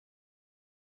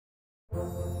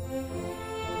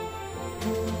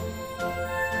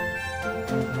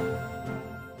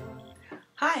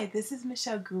Hi, this is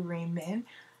Michelle Greenman,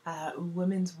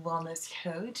 women's wellness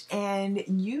coach, and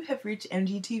you have reached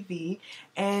MGTV.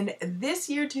 And this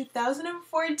year,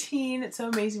 2014, it's so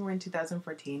amazing we're in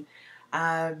 2014,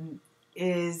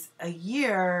 is a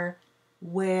year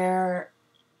where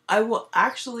I will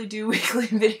actually do weekly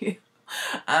video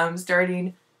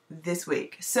starting this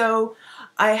week. So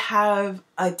I have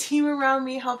a team around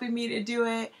me helping me to do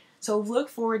it. So look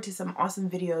forward to some awesome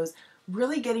videos,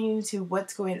 really getting into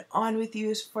what's going on with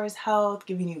you as far as health,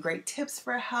 giving you great tips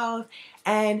for health,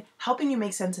 and helping you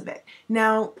make sense of it.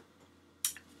 Now,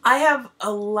 I have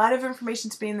a lot of information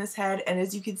to be in this head, and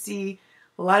as you can see,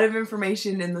 a lot of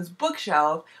information in this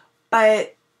bookshelf,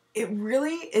 but it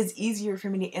really is easier for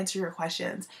me to answer your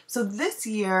questions. So this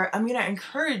year, I'm going to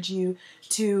encourage you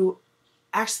to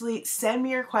actually send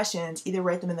me your questions. Either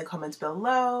write them in the comments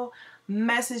below,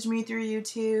 message me through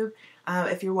YouTube.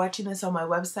 If you're watching this on my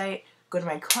website, go to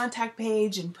my contact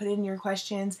page and put in your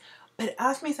questions. But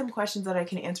ask me some questions that I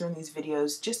can answer in these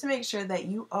videos just to make sure that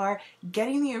you are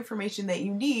getting the information that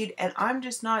you need and I'm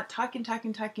just not talking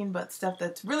about stuff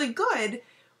that's really good,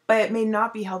 but it may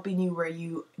not be helping you where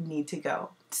you need to go.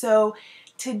 So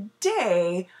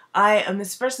today, I am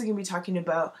especially going to be talking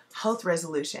about health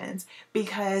resolutions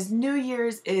because New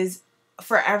Year's is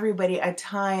for everybody a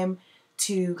time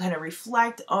to kind of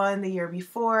reflect on the year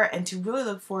before and to really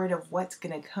look forward to what's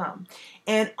going to come.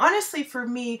 And honestly, for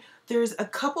me, there's a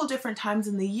couple different times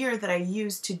in the year that I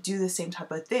use to do the same type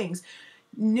of things.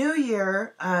 New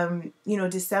Year,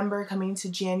 December coming to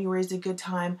January is a good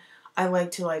time. I like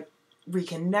to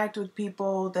reconnect with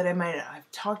people that I might not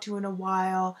have talked to in a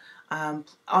while.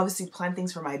 Obviously plan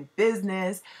things for my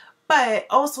business, but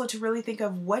also to really think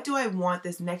of what do I want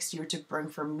this next year to bring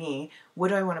for me? What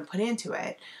do I want to put into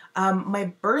it?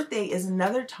 My birthday is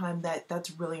another time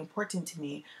that's really important to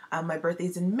me. My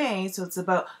birthday's in May, so it's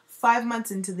about 5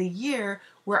 months into the year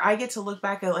where I get to look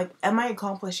back at am I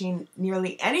accomplishing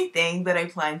nearly anything that I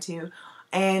plan to?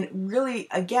 And really,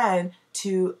 again,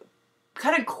 to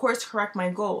kind of course correct my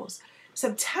goals.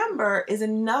 September is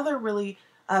another really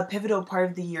pivotal part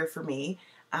of the year for me.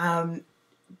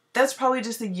 That's probably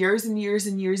just the years and years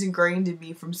and years ingrained in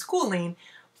me from schooling,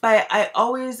 but I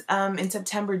always in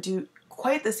September do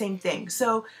quite the same thing.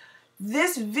 So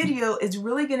this video is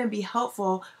really going to be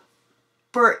helpful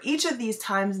for each of these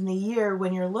times in the year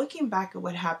when you're looking back at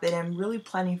what happened and really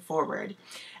planning forward,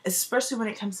 especially when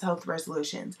it comes to health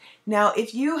resolutions. Now,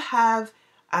 if you have,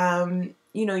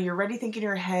 you're already thinking in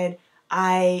your head,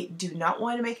 I do not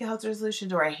want to make a health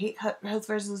resolution, or I hate health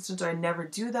resolutions, or I never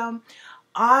do them,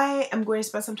 I am going to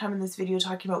spend some time in this video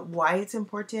talking about why it's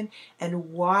important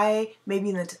and why maybe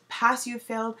in the past you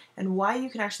failed and why you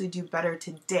can actually do better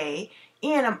today.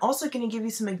 And I'm also going to give you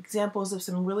some examples of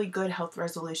some really good health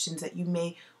resolutions that you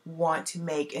may want to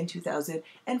make in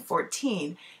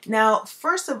 2014. Now,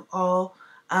 first of all,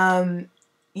 one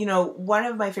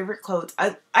of my favorite quotes,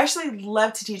 I actually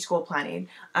love to teach goal planning.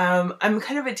 I'm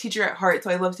kind of a teacher at heart, so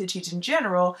I love to teach in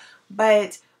general,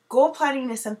 but goal planning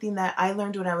is something that I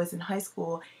learned when I was in high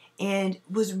school and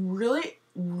was really,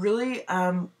 really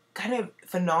kind of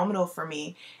phenomenal for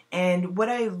me. And what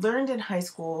I learned in high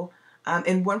school,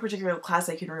 in one particular class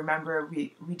I can remember,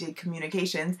 we did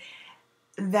communications,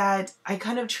 that I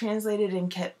kind of translated and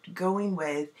kept going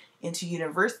with into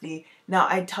university. Now,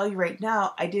 I tell you right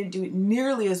now, I didn't do it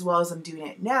nearly as well as I'm doing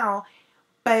it now,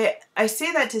 but I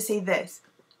say that to say this.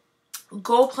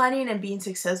 Goal planning and being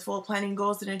successful at planning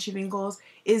goals and achieving goals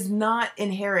is not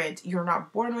inherent. You're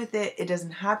not born with it. It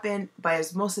doesn't happen by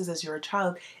osmosis as you're a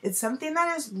child. It's something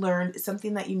that is learned. It's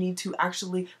something that you need to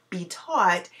actually be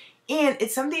taught. And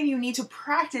it's something you need to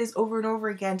practice over and over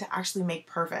again to actually make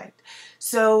perfect.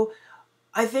 So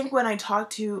I think when I talk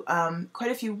to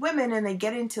quite a few women and they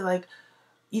get into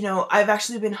I've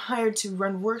actually been hired to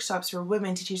run workshops for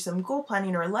women to teach them goal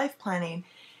planning or life planning,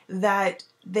 that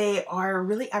they are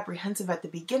really apprehensive at the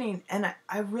beginning, and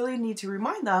I really need to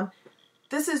remind them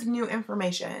this is new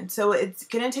information. So it's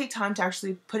going to take time to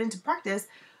actually put into practice,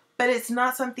 but it's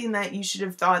not something that you should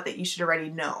have thought that you should already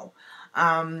know.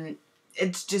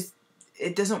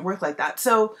 It doesn't work like that.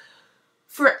 So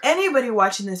for anybody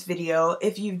watching this video,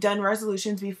 if you've done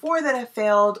resolutions before that have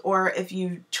failed, or if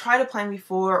you tried to plan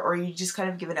before, or you just kind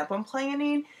of given up on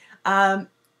planning,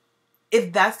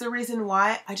 if that's the reason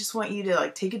why, I just want you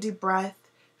to take a deep breath,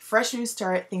 fresh new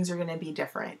start, things are going to be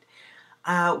different.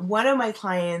 One of my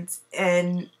clients,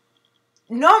 and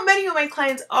not many of my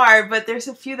clients are, but there's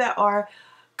a few that are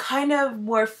kind of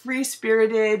more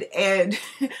free-spirited and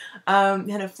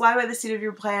kind of fly by the seat of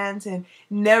your plans and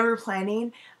never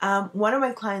planning. One of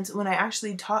my clients, when I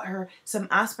actually taught her some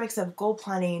aspects of goal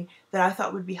planning that I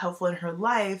thought would be helpful in her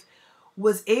life,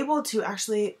 was able to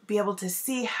actually be able to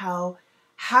see how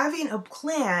having a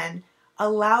plan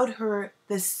allowed her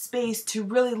the space to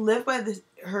really live by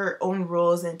her own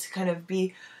rules and to kind of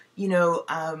be, you know,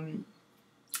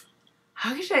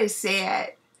 how should I say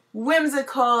it?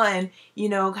 Whimsical and, you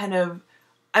know, kind of,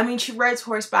 I mean, she rides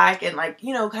horseback and, like,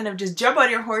 you know, kind of just jump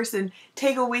on your horse and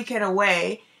take a weekend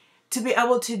away. To be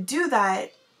able to do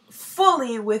that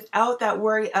fully without that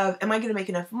worry of, am I going to make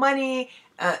enough money?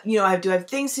 You know, do I have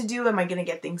things to do? Am I going to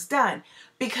get things done?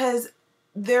 Because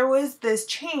there was this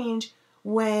change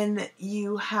when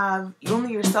you have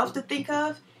only yourself to think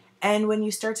of, and when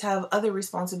you start to have other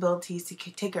responsibilities to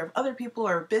take care of other people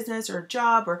or a business or a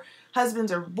job or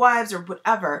husbands or wives or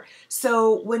whatever.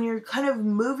 So when you're kind of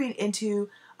moving into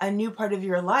a new part of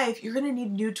your life, you're going to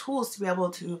need new tools to be able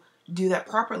to do that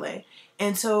properly.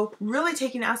 And so really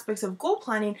taking aspects of goal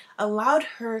planning allowed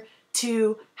her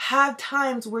to have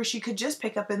times where she could just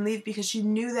pick up and leave because she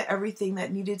knew that everything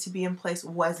that needed to be in place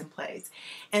was in place.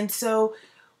 And so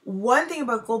one thing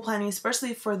about goal planning,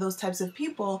 especially for those types of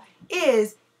people,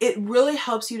 is it really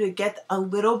helps you to get a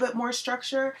little bit more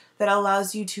structure that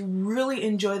allows you to really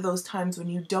enjoy those times when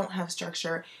you don't have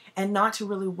structure and not to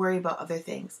really worry about other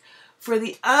things. For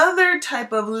the other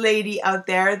type of lady out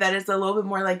there that is a little bit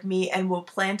more like me and will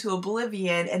plan to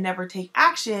oblivion and never take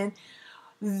action,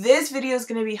 this video is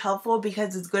going to be helpful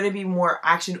because it's going to be more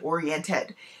action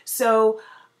oriented. So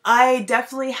I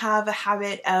definitely have a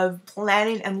habit of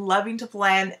planning and loving to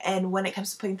plan, and when it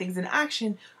comes to putting things in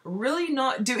action, really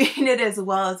not doing it as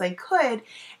well as I could.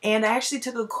 And I actually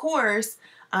took a course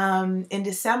in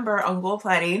December on goal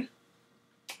planning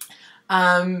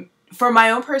for my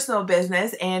own personal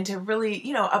business and to really,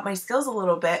 you know, up my skills a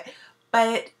little bit.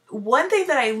 But one thing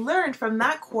that I learned from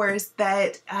that course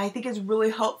that I think is really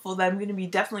helpful that I'm going to be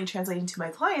definitely translating to my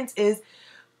clients is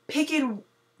picking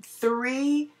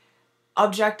 3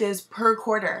 objectives per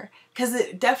quarter, because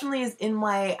it definitely is in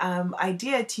my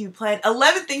idea to plan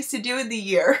 11 things to do in the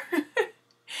year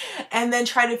and then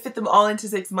try to fit them all into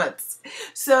 6 months.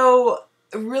 So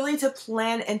really to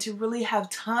plan and to really have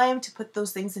time to put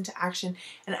those things into action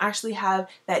and actually have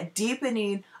that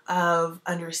deepening of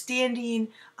understanding,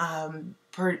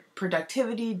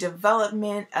 productivity,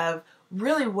 development of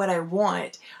really what I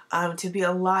want to be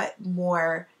a lot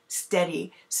more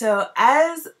steady. So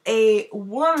as a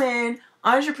woman,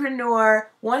 entrepreneur,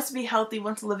 wants to be healthy,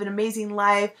 wants to live an amazing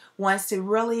life, wants to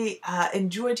really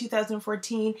enjoy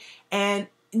 2014, and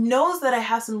knows that I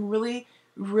have some really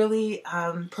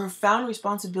profound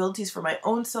responsibilities for my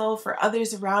own self, for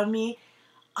others around me,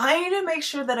 I need to make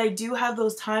sure that I do have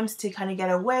those times to kind of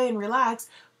get away and relax,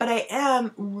 but I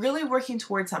am really working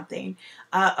towards something.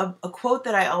 A quote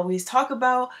that I always talk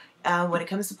about when it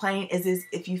comes to planning is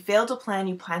if you fail to plan,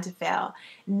 you plan to fail.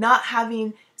 Not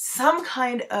having some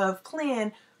kind of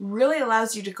plan really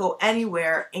allows you to go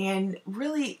anywhere and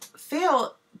really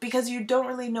fail because you don't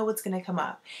really know what's going to come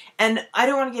up. And I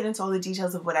don't want to get into all the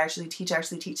details of what I actually teach. I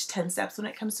actually teach 10 steps when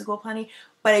it comes to goal planning,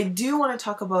 but I do want to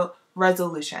talk about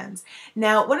resolutions.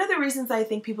 Now, one of the reasons I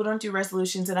think people don't do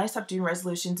resolutions, and I stopped doing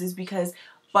resolutions, is because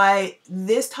by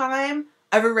this time,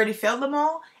 I've already failed them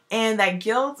all, and that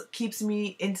guilt keeps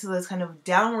me into this kind of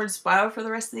downward spiral for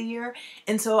the rest of the year.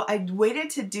 And so I waited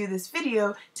to do this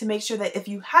video to make sure that if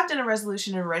you have done a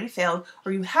resolution and already failed,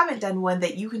 or you haven't done one,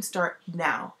 that you can start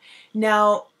now.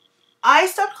 Now, I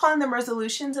stopped calling them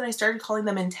resolutions and I started calling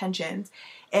them intentions.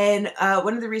 And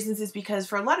one of the reasons is because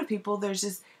for a lot of people, there's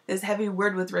just this heavy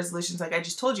word with resolutions. Like I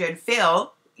just told you, I'd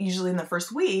fail usually in the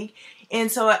first week.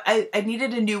 And so I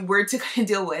needed a new word to kind of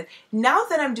deal with. Now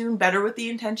that I'm doing better with the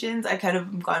intentions, I kind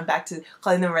of gone back to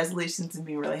calling them resolutions and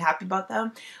being really happy about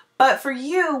them. But for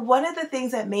you, one of the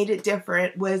things that made it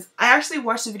different was I actually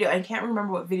watched the video. I can't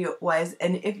remember what video it was.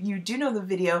 And if you do know the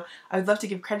video, I would love to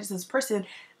give credit to this person,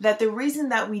 that the reason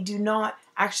that we do not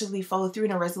actually follow through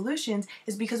in our resolutions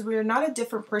is because we are not a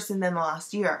different person than the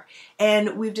last year.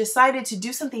 And we've decided to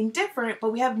do something different,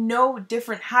 but we have no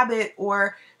different habit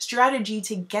or strategy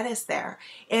to get us there.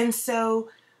 And so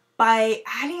by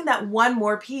adding that one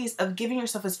more piece of giving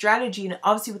yourself a strategy, and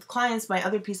obviously with clients, my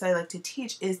other piece I like to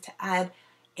teach is to add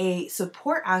a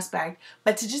support aspect,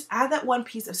 but to just add that one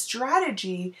piece of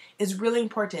strategy is really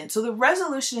important. So the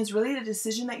resolution is really the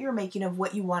decision that you're making of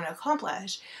what you want to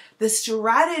accomplish. The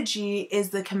strategy is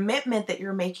the commitment that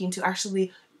you're making to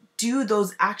actually do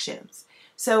those actions.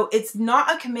 So it's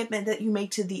not a commitment that you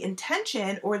make to the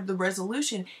intention or the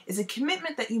resolution, it's a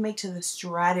commitment that you make to the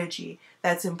strategy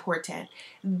that's important.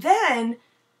 Then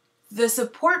the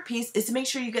support piece is to make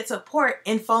sure you get support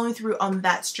in following through on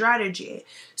that strategy.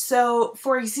 So,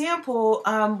 for example,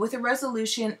 with a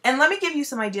resolution, and let me give you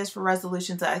some ideas for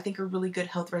resolutions that I think are really good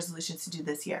health resolutions to do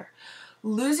this year.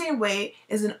 losing weight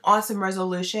is an awesome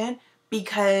resolution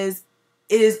because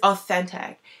it is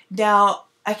authentic. Now,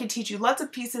 I can teach you lots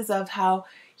of pieces of how,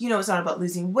 it's not about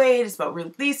losing weight, it's about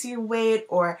releasing weight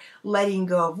or letting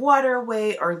go of water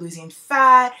weight or losing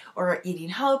fat or eating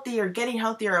healthy or getting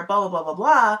healthier or blah, blah, blah, blah,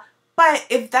 blah. But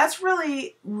if that's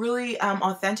really, really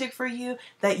authentic for you,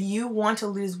 that you want to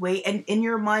lose weight, and in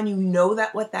your mind you know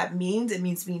that what that means, it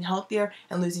means being healthier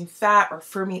and losing fat or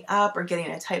firming up or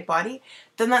getting a tight body,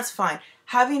 then that's fine.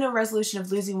 Having a resolution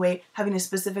of losing weight, having a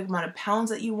specific amount of pounds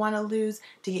that you want to lose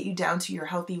to get you down to your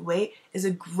healthy weight is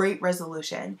a great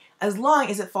resolution, as long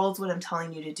as it follows what I'm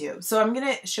telling you to do. So I'm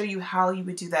going to show you how you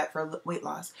would do that for weight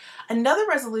loss. Another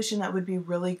resolution that would be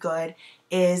really good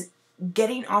is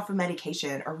getting off of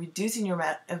medication or reducing your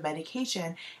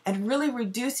medication and really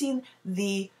reducing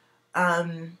the,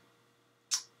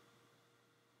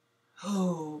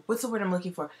 what's the word I'm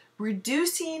looking for?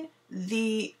 Reducing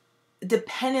the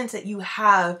dependence that you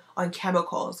have on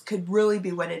chemicals could really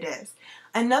be what it is.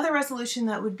 Another resolution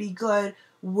that would be good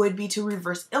would be to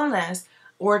reverse illness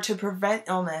or to prevent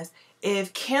illness.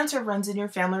 If cancer runs in your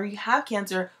family or you have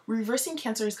cancer, reversing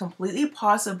cancer is completely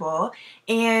possible,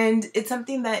 and it's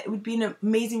something that would be an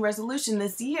amazing resolution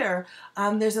this year.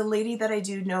 There's a lady that I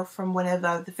do know from one of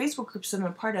the Facebook groups I'm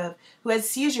a part of who has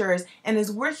seizures and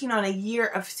is working on a year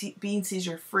of being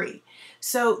seizure-free.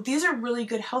 So these are really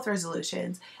good health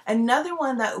resolutions. Another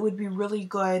one that would be really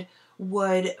good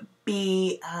would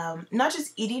be not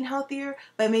just eating healthier,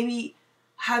 but maybe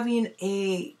having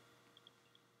a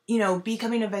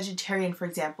becoming a vegetarian, for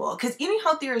example, because eating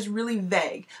healthier is really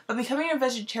vague, but becoming a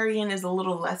vegetarian is a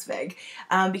little less vague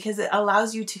because it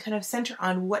allows you to kind of center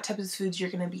on what types of foods you're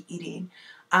going to be eating.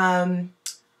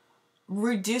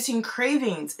 Reducing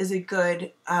cravings is a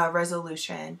good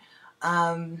resolution.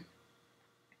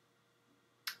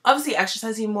 Obviously,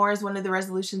 exercising more is one of the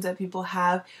resolutions that people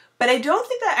have, but I don't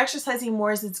think that exercising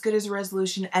more is as good as a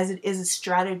resolution as it is a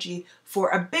strategy for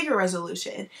a bigger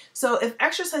resolution. So if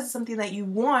exercise is something that you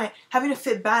want, having a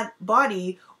fit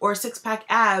body or six-pack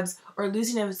abs or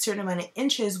losing a certain amount of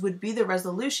inches would be the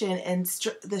resolution, and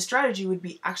the strategy would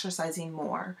be exercising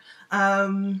more.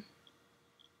 Oh,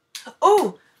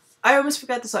 I almost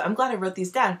forgot this one. I'm glad I wrote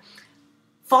these down.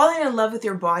 Falling in love with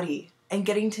your body and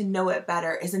getting to know it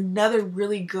better is another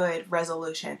really good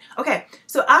resolution. Okay,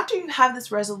 so after you have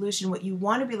this resolution, what you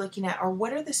want to be looking at are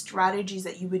what are the strategies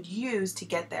that you would use to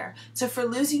get there. So for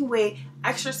losing weight,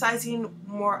 exercising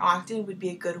more often would be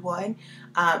a good one.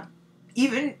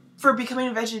 Even for becoming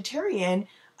a vegetarian,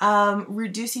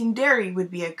 reducing dairy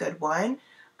would be a good one.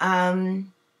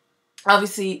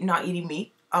 Obviously, not eating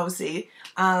meat, obviously.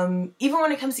 Even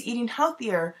when it comes to eating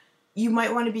healthier, you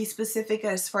might want to be specific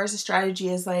as far as the strategy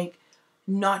is like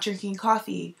not drinking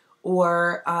coffee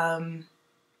or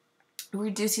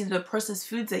reducing the processed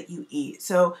foods that you eat.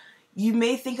 So you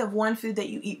may think of one food that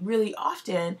you eat really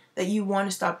often that you want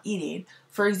to stop eating.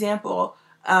 For example,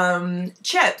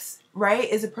 chips, right,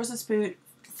 is a processed food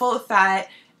full of fat,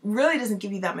 really doesn't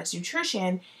give you that much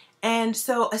nutrition. And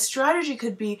so a strategy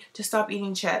could be to stop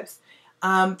eating chips.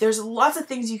 There's lots of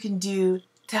things you can do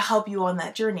to help you on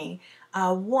that journey.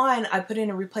 One, I put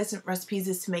in a replacement recipes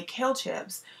is to make kale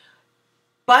chips.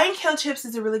 Buying kale chips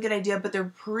is a really good idea, but they're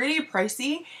pretty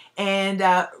pricey, and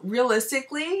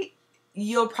realistically,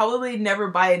 you'll probably never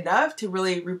buy enough to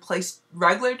really replace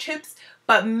regular chips,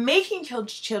 but making kale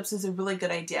chips is a really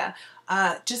good idea.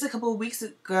 Just a couple of weeks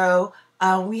ago,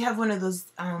 we have one of those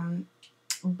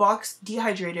box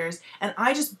dehydrators, and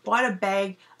I just bought a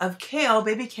bag of kale,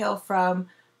 baby kale from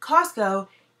Costco,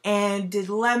 and did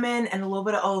lemon and a little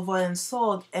bit of olive oil and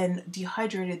salt and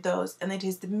dehydrated those, and they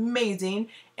taste amazing,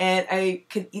 and I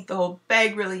could eat the whole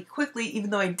bag really quickly,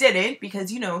 even though I didn't,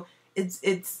 because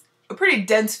it's a pretty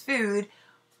dense food,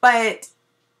 but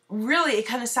really it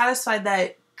kind of satisfied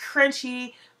that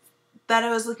crunchy that I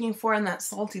was looking for and that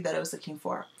salty that I was looking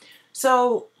for.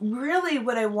 So really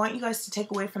what I want you guys to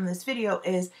take away from this video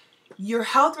is your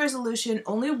health resolution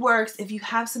only works if you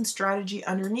have some strategy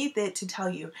underneath it to tell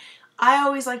you. I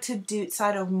always like to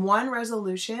decide on one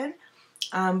resolution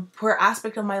per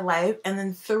aspect of my life and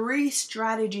then 3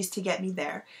 strategies to get me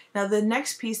there. Now the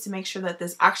next piece to make sure that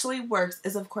this actually works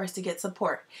is of course to get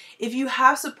support. If you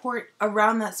have support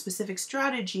around that specific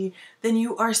strategy, then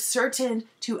you are certain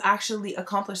to actually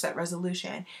accomplish that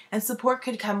resolution. And support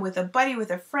could come with a buddy,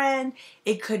 with a friend,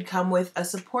 it could come with a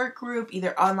support group,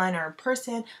 either online or in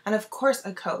person, and of course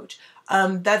a coach.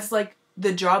 That's like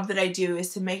the job that I do,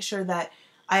 is to make sure that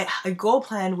I goal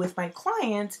plan with my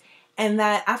clients, and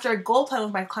that after I goal plan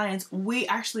with my clients, we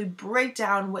actually break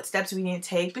down what steps we need to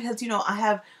take, because I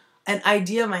have an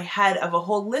idea in my head of a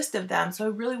whole list of them, so I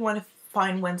really want to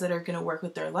find ones that are going to work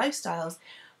with their lifestyles,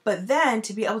 but then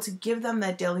to be able to give them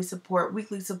that daily support,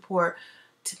 weekly support,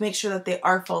 to make sure that they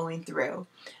are following through.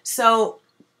 So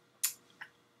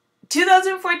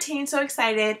 2014, so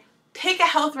excited. Pick a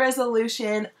health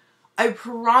resolution. I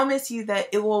promise you that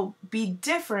it will be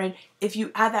different if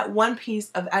you add that one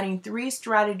piece of adding 3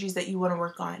 strategies that you want to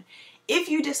work on. If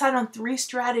you decide on 3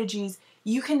 strategies,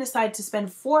 you can decide to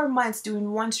spend 4 months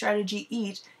doing 1 strategy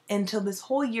each until this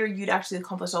whole year you'd actually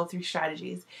accomplish all 3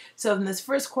 strategies. So in this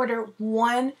first quarter,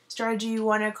 1 strategy you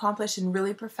want to accomplish and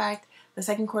really perfect. The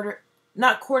second quarter,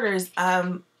 not quarters,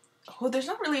 there's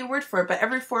not really a word for it, but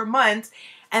every 4 months.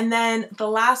 And then the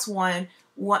last one,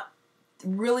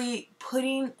 really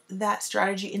putting that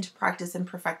strategy into practice and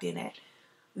perfecting it.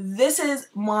 This is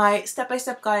my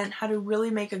step-by-step guide on how to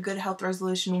really make a good health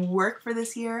resolution work for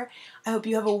this year. I hope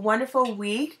you have a wonderful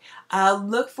week.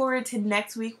 Look forward to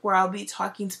next week, where I'll be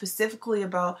talking specifically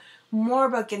more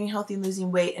about getting healthy and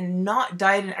losing weight, and not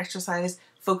diet and exercise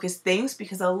focused things,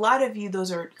 because a lot of you,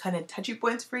 those are kind of touchy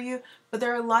points for you, but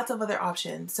there are lots of other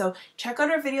options. So check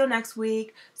out our video next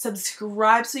week,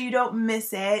 subscribe so you don't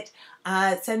miss it,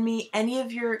 send me any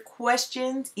of your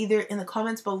questions either in the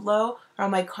comments below or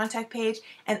on my contact page,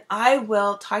 and I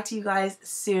will talk to you guys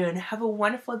soon. Have a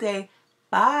wonderful day.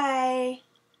 Bye.